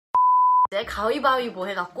이제 가위바위보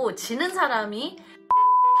해갖고 지는 사람이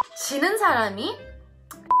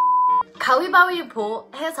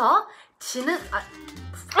가위바위보 해서 지는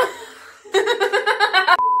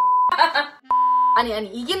아니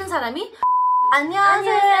이기는 사람이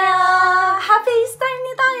안녕하세요. 하피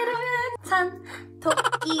이스타입니다 여러분. 산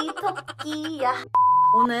토끼야.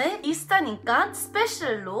 오늘 이스타니까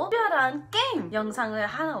스페셜로 특별한 게임 영상을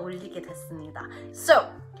하나 올리게 됐습니다. So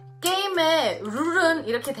게임의 룰은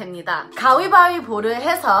이렇게 됩니다. 가위바위보를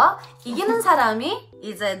해서 이기는 사람이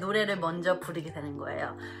이제 노래를 먼저 부르게 되는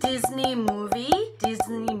거예요. 디즈니 무비,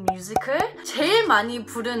 디즈니 뮤지컬 제일 많이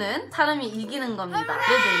부르는 사람이 이기는 겁니다.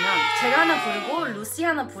 예를 들면 제가 하나 부르고 루시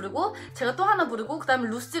하나 부르고 제가 또 하나 부르고 그 다음에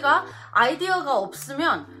루시가 아이디어가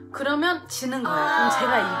없으면 그러면 지는 거예요. 그럼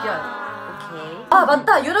제가 이겨요. 오케이. 아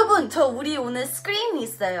맞다 여러분, 우리 오늘 스크린이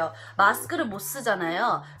있어요. 마스크를 못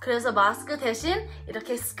쓰잖아요. 그래서 마스크 대신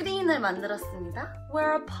이렇게 스크린을 만들었습니다.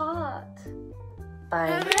 We're apart.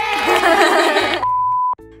 Bye.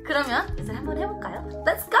 그러면 이제 한번 해볼까요?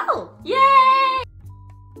 Let's go! Yay!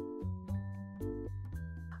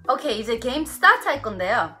 오케이, 이제 게임 스타트 할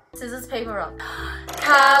건데요. Scissors, paper, rock.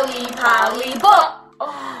 가위바위보!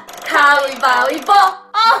 가위바위보!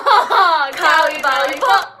 가위바위보!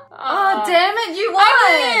 Oh, damn it, you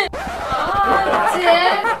won! Oh,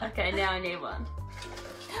 damn. Okay, now I need one.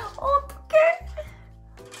 어떡해.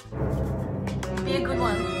 Be a good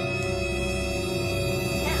one.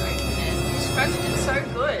 Can't open it. You scratched it so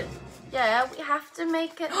good. Yeah, we have to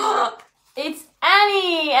make it. It's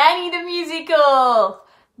Annie! Annie the musical!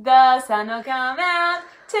 The sun will come out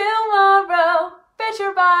tomorrow. Bet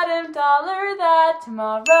your bottom dollar that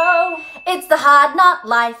tomorrow. It's the hard knock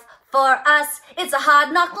life for us. It's a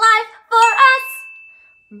hard knock life for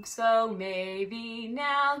us. So maybe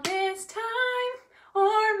now this time,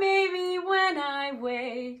 or maybe when I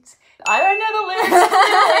wait. I don't know the lyrics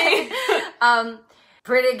really.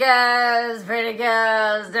 Pretty girls, pretty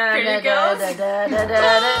girls, Pretty girls? little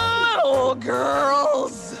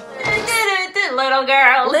girls. Little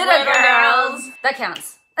girls. little girls. That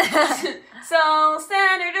counts. So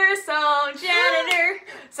senator, so janitor,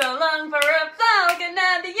 so long for a falcon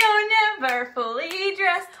that you're never fully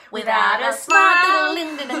dressed without a smile.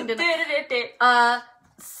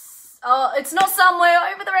 It's not somewhere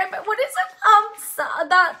over the rainbow. What is it?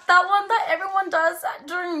 That one that everyone does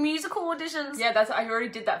during musical auditions. Yeah, I already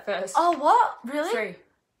did that first. Oh, what? Really? 3.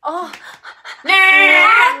 Oh.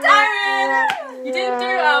 You didn't do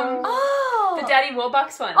the Daddy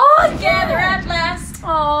Warbucks one. Oh, Together at last.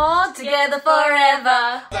 Oh, together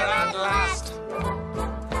forever. At last,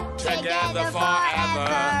 together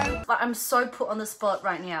forever. But I'm so put on the spot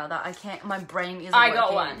right now that I can't. My brain isn't I working.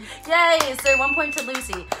 got one. Yay! So 1 point to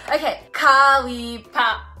Lucy. Okay, Kawi.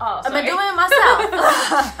 Oh, Am I sorry. doing it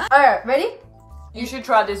myself? Alright, ready? You should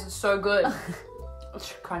try this. It's so good.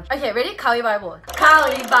 It's crunchy. Okay, ready? Kawibawibo.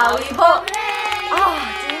 Kawibawibo. Oh,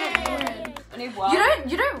 damn. I need one.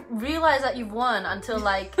 You don't realize that you've won until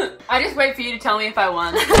like. I just wait for you to tell me if I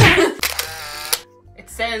won. It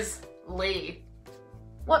says Lee.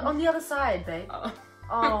 What on the other side, babe?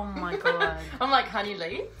 Oh my god. I'm like Honey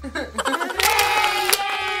Lee.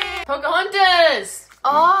 Pocahontas.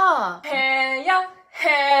 Oh. Hey ya,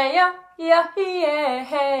 yeah, yeah,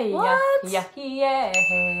 hey ya, What? yeah,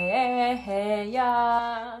 hey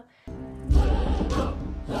ya.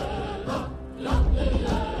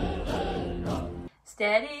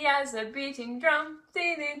 Steady as a beating drum,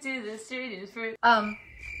 sailing to the street is free. Damn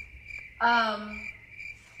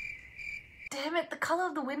it, the color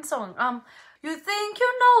of the wind song. You think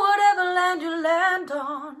you know whatever land you land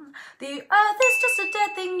on. The earth is just a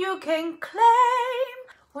dead thing you can claim.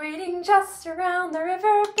 Waiting just around the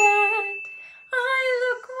river bend. I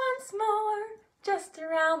look once more, just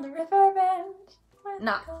around the river bend.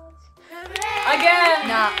 Nah. Again!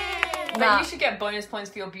 Nah. But you should get bonus points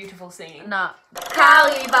for your beautiful singing. Nah.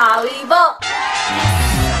 가위바위보.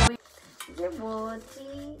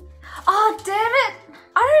 Oh, damn it.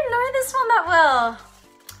 I don't know this one that well.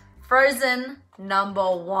 Frozen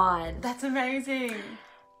 #1. That's amazing.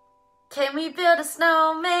 Can we build a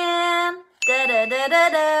snowman? Da da da da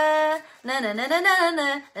da. Na na na na na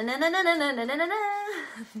na na na na na na na na na.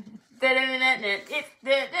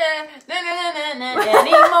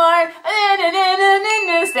 Anymore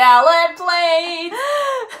salad plate.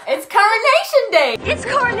 It's Coronation Day. It's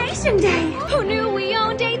Coronation Day! Who knew we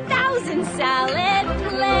owned 8,000 salad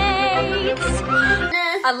plates?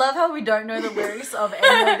 I love how we don't know the lyrics of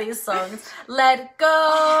any of these songs. Let it go,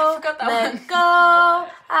 I forgot that let one. it go.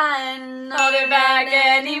 I know Hold it back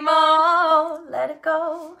anymore. Let it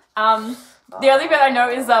go. The only bit I know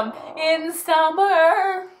is in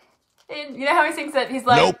summer. You know how he sings that? He's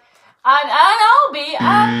like, Nope. And I'll be a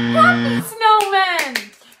happy snowman.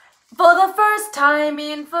 For the first time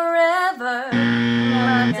in forever.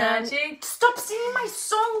 Magic. Stop singing my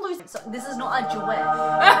song, Lucy. This is not a duet.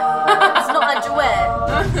 It's not a duet.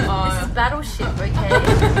 This is Battleship, okay?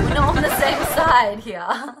 We're not on the same side here.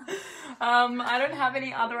 I don't have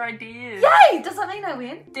any other ideas. Yay! Does that mean I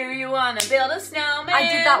win? Do you wanna build a snowman? I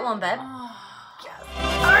did that one, babe.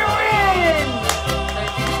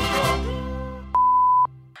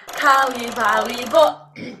 가위바위보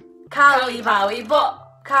가위바위보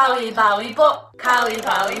가위바위보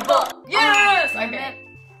가위바위보. Yes! Okay.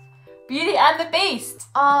 Beauty and the Beast.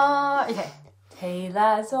 Okay. Tale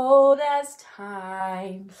as old as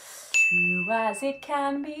time, true as it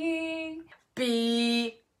can be.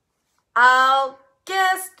 Be our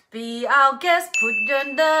guest, be our guest. Put your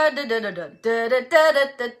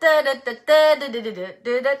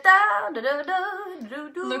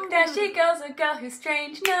Look, there she goes, a girl who's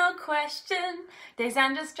strange, no question. Days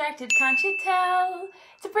undistracted, can't you tell?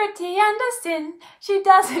 It's a pretty and a sin, she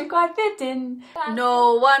doesn't quite fit in.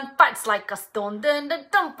 No one fights like Gaston. Gaston,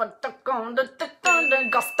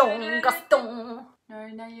 Gaston. No,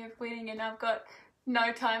 now you're quitting and I've got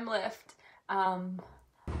no time left.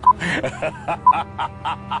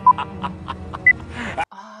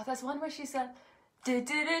 There's one where she said, do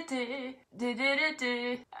do do do do do do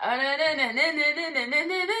do.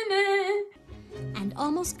 And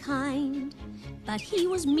almost kind, but he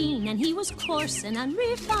was mean and he was coarse and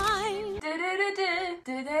unrefined. Do you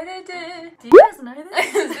guys know this?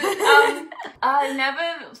 I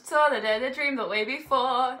never saw the dream the way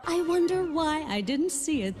before. I wonder why I didn't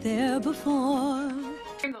see it there before.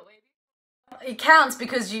 It counts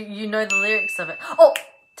because you know the lyrics of it. Oh,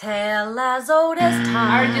 tale as old as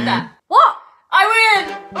time. I already did that. What? I win!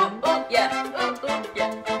 Oh, yeah. Oh,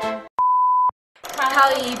 yeah.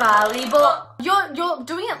 가위바위보. You're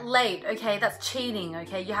doing it late, okay? That's cheating,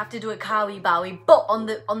 okay? You have to do it 가위바위보 on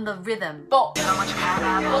the rhythm. Bo.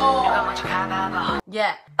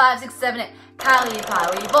 Yeah. 5, 6, 7, 8.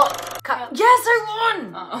 가위바위보. Yes, I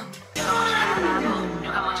won!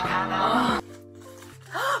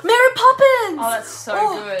 Mary Poppins! Oh, that's so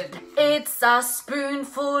good. It's a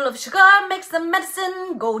spoonful of sugar makes the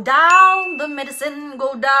medicine go down. The medicine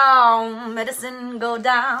go down. Medicine go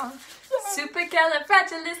down.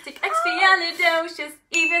 Supercalifragilisticexpialidocious.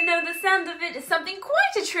 Even though the sound of it is something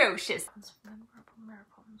quite atrocious.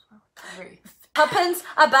 Tuppence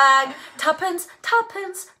a bag, tuppence,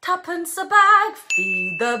 tuppence, tuppence a bag.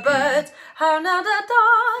 Feed the birds, tuppence,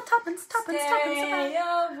 tuppence, tuppence a Stay bag.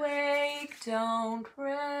 awake, don't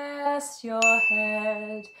rest your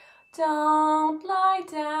head. Don't lie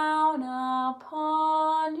down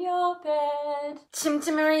upon your bed.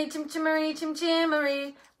 Chimchimery, chimchimery,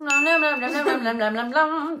 chimchimery. Nom nom nom nom nom nom nom nom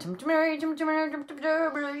nom. Chimchimery, chimchimery,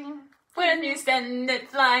 chimchimery. When you send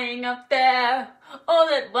it flying up there, all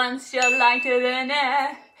at once you're lighter than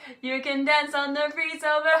air. You can dance on the breeze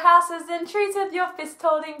over houses and trees with your fist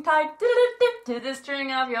holding tight to the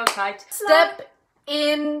string of your kite. Step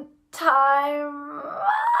in time.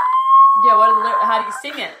 Yeah, what are the lyrics? How do you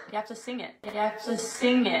sing it? You have to sing it. You have to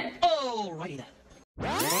sing it. Alrighty then.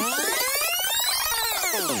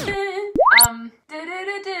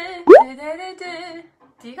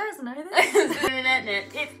 Do you guys know this?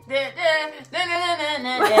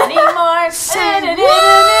 Anymore.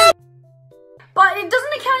 But it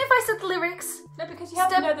doesn't count if I said the lyrics. No, because you have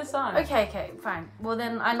to know the song. Okay, fine. Well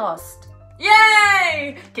then I lost.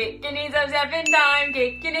 Yay! Kick your knees up, step in time.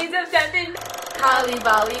 Kick your knees up, step in.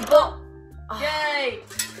 가위바위보. Yay!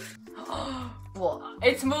 What?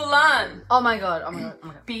 It's Mulan. Oh my god, oh my god, oh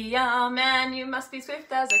my god. Be a man, you must be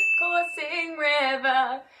swift as a coursing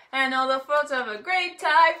river, and all the force of a great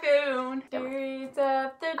typhoon. Breathe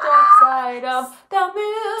up the dark side of the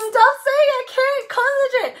moon. Stop saying I can't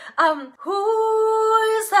concentrate. Who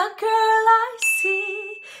is that girl I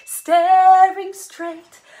see staring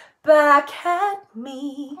straight back at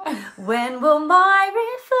me? When will my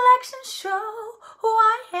reflection show who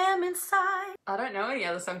I am inside? I don't know any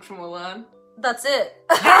other songs from Mulan. That's it.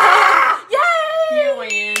 Yay! You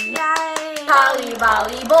win. Yay!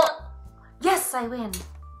 가위바위보. Yes, I win.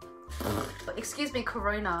 Excuse me,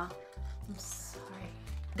 Corona. I'm sorry.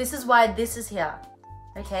 This is why this is here.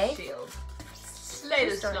 Okay? Shield.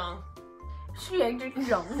 Latest Sorry. song.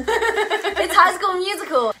 It's High School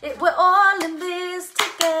Musical. We're all in this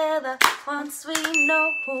together once we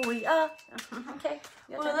know who we are. Okay.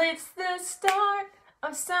 Well, it's the start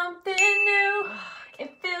of something new.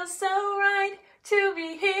 It feels so right to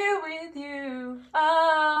be here with you.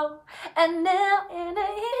 Oh, And now in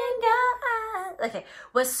your eyes. Okay.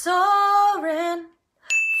 We're soaring,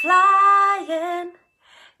 flying.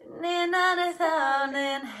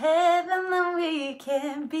 we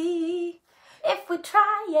can be. If we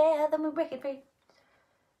try, yeah, then we break it free.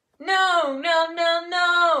 No, no, no,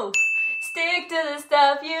 no. Stick to the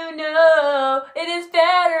stuff you know. It is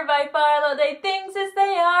better by far. Though they things as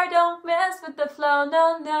they are. Don't mess with the flow.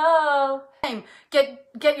 No, no.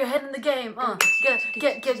 Get your head in the game.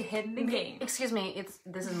 Get your head in the game. Excuse me.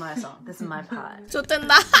 This is my song. This is my part.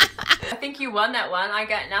 좋댄다. I think you won that one. I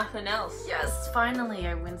got nothing else. Yes, finally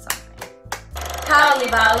I win something.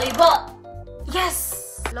 가위바위보.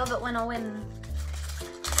 Yes. Love it when I win.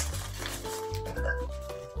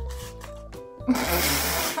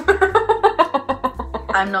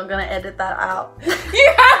 I'm not gonna edit that out.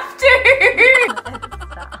 You have to!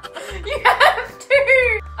 You have to!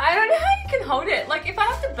 I don't know how you can hold it. Like, if I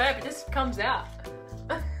have to burp, it just comes out.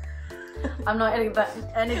 I'm not editing that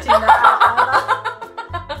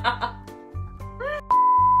out.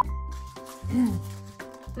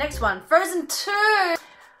 Next one, Frozen 2.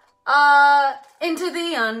 Into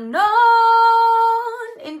the unknown,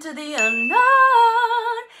 into the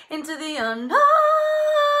unknown, into the unknown.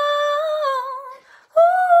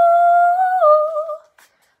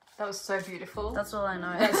 That was so beautiful. That's all I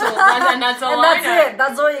know. That's all, and that's all and I that's know. it.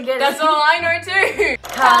 That's all you get. That's all I know too.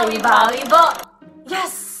 가위바위보.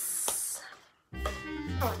 Yes.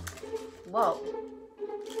 Whoa.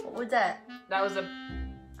 What was that? That was a...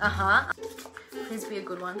 Please be a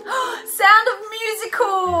good one. Sound of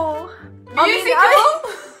Musical. Musical?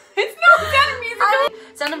 It's not Sound of Musical.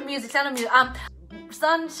 Sound of Music. Sound of Music.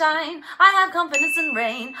 Sunshine. I have confidence in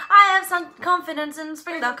rain. I have confidence in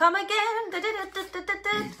spring. They'll come again.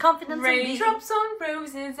 Confidence in me. Raindrops on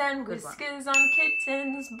roses and whiskers on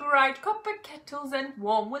kittens. Bright copper kettles and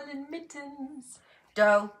warm woolen mittens.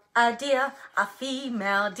 Doe, a deer, a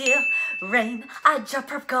female deer. Rain, a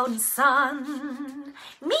drop of golden sun.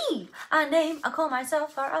 Me, a name I call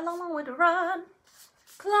myself for a long way to run.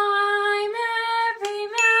 Climb every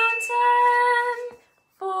mountain,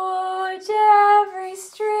 forge every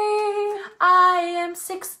stream. I am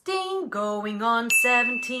 16, going on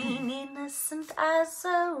 17, innocent as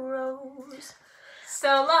a rose.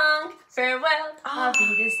 So long, farewell, auf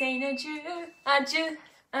Wiedersehen, adieu, adieu,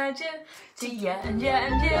 adieu, to ya and ya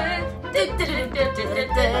and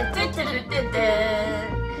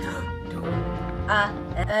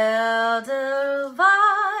Edelweiss,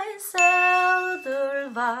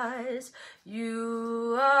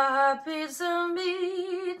 you are happy to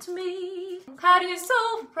meet me. How do you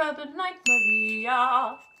solve a problem like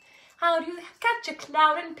Maria? How do you catch a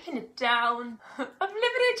cloud and pin it down? Of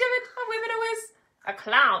liberty, Jibbit, a women always a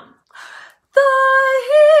clown. The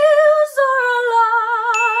hills are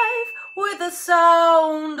alive with the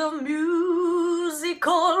sound of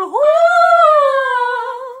musical.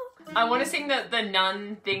 I want to sing the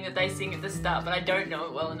nun thing that they sing at the start, but I don't know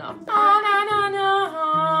it well enough.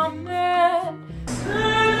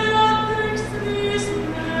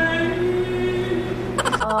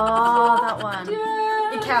 Oh, that one.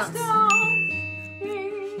 It counts.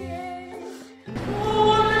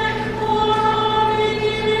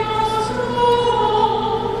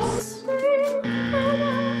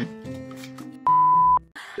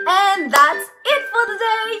 And that's it for the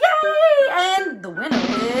day. Yay! And the winner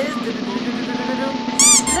is Lucy.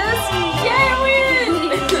 Yay,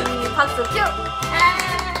 박수.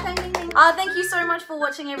 Thank you so much for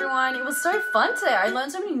watching, everyone. It was so fun today. I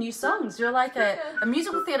learned so many new songs. You're like a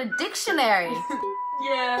musical theatre dictionary.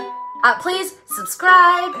 Yeah. Please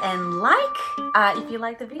subscribe and like if you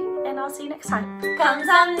like the video, and I'll see you next time.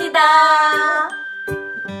 감사합니다.